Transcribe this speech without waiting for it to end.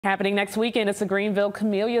Happening next weekend, it's the Greenville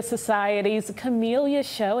Camellia Society's Camellia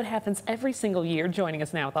Show. It happens every single year. Joining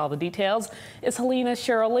us now with all the details is Helena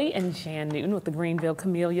Shirley and Jan Newton with the Greenville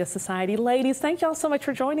Camellia Society. Ladies, thank y'all so much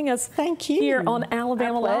for joining us. Thank you. Here on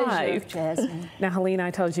Alabama Our pleasure, Live. Jasmine. Now, Helena, I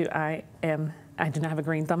told you I do not have a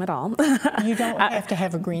green thumb at all. You don't have to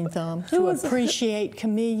have a green thumb to appreciate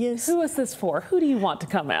camellias. Who is this for? Who do you want to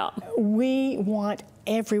come out? We want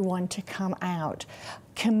everyone to come out.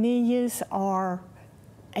 Camellias are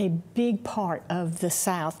a big part of the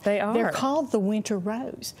South. They are. They're called the winter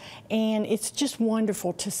rose, and it's just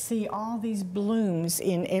wonderful to see all these blooms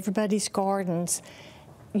in everybody's gardens,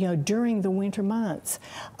 you know, during the winter months.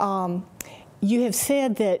 You have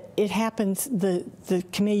said that it happens, the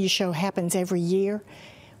Camellia Show happens every year.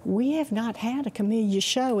 We have not had a Camellia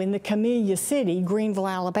Show in the Camellia City, Greenville,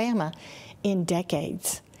 Alabama, in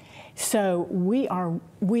decades. So we are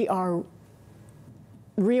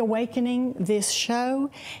reawakening this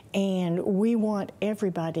show, and we want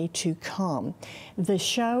everybody to come. The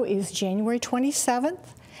show is January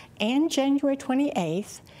 27th and January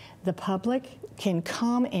 28th. The public can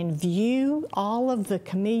come and view all of the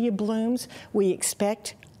camellia blooms. We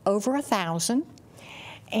expect over 1,000,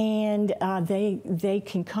 and they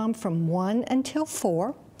can come from 1 until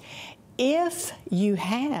 4. If you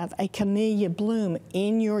have a camellia bloom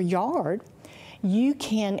in your yard, you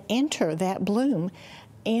can enter that bloom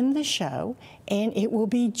in the show, and it will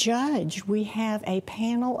be judged. We have a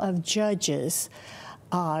panel of judges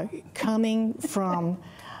coming from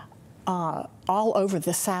all over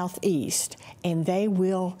the Southeast, and they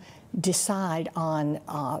will decide on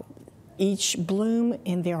each bloom,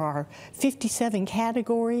 and there are 57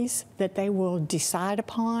 categories that they will decide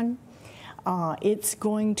upon. It's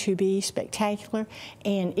going to be spectacular,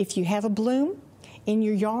 and if you have a bloom in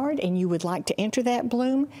your yard and you would like to enter that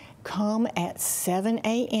bloom, come at 7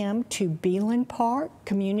 a.m. to Beeland Park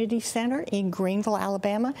Community Center in Greenville,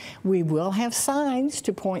 Alabama. We will have signs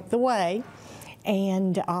to point the way,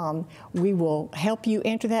 and we will help you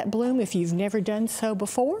enter that bloom if you've never done so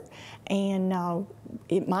before, and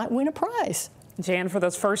it might win a prize. Jan, for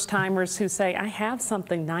those first-timers who say, I have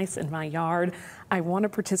something nice in my yard, I want to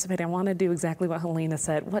participate, I want to do exactly what Helena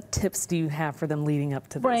said, what tips do you have for them leading up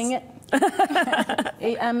to this? Bring it.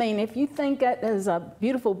 I mean, if you think that is a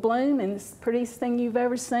beautiful bloom and it's the prettiest thing you've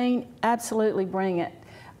ever seen, absolutely bring it.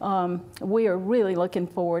 We are really looking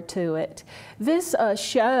forward to it. This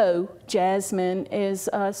show, Jasmine, is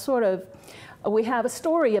we have a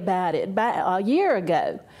story about it. A year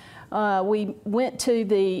ago, we went to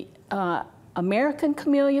the American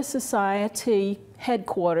Camellia Society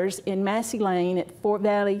headquarters in Massey Lane at Fort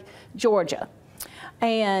Valley, Georgia.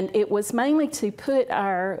 And it was mainly to put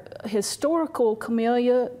our historical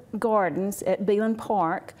camellia gardens at Beeland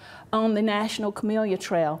Park on the National Camellia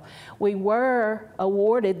Trail. We were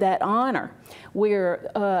awarded that honor.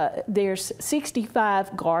 There's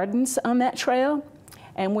 65 gardens on that trail,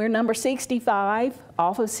 and we're number 65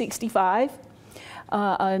 off of 65.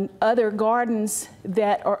 Other gardens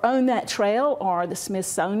that are on that trail are the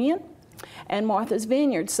Smithsonian and Martha's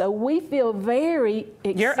Vineyard. So we feel very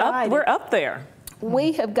excited. We're up there.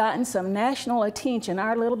 We have gotten some national attention,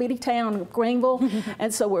 our little bitty town of Greenville,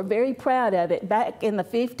 and so we're very proud of it. Back in the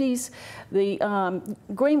 50s,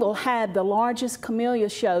 Greenville had the largest camellia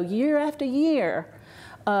show year after year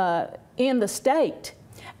in the state.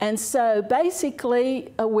 And so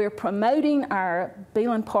basically, we're promoting our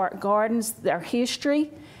Beeland Park Gardens, their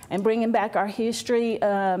history, and bringing back our history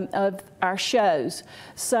of our shows.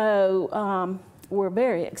 So we're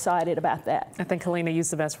very excited about that. I think Helena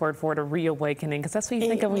used the best word for it, a reawakening, because that's what you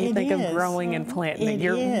think of when you think of growing and planting.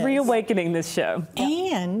 You're reawakening this show.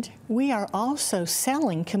 And we are also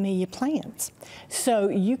selling camellia plants. So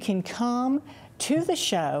you can come to the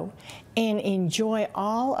show and enjoy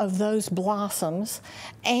all of those blossoms,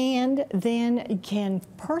 and then can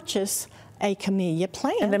purchase a camellia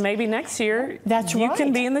plant. And then maybe next year, you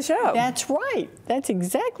can be in the show. That's right. That's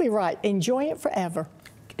exactly right. Enjoy it forever.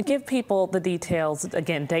 Give people the details,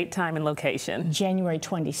 again, date, time, and location. January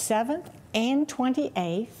 27th and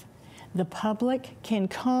 28th. The public can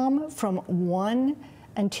come from 1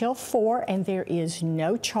 until 4, and there is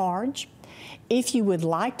no charge. If you would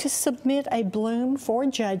like to submit a bloom for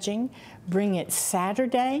judging, bring it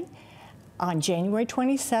Saturday on January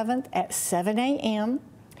 27th at 7 a.m.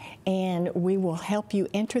 and we will help you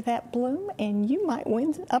enter that bloom, and you might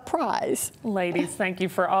win a prize. Ladies, thank you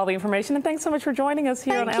for all the information, and thanks so much for joining us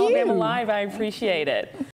here on Alabama Live. I appreciate it.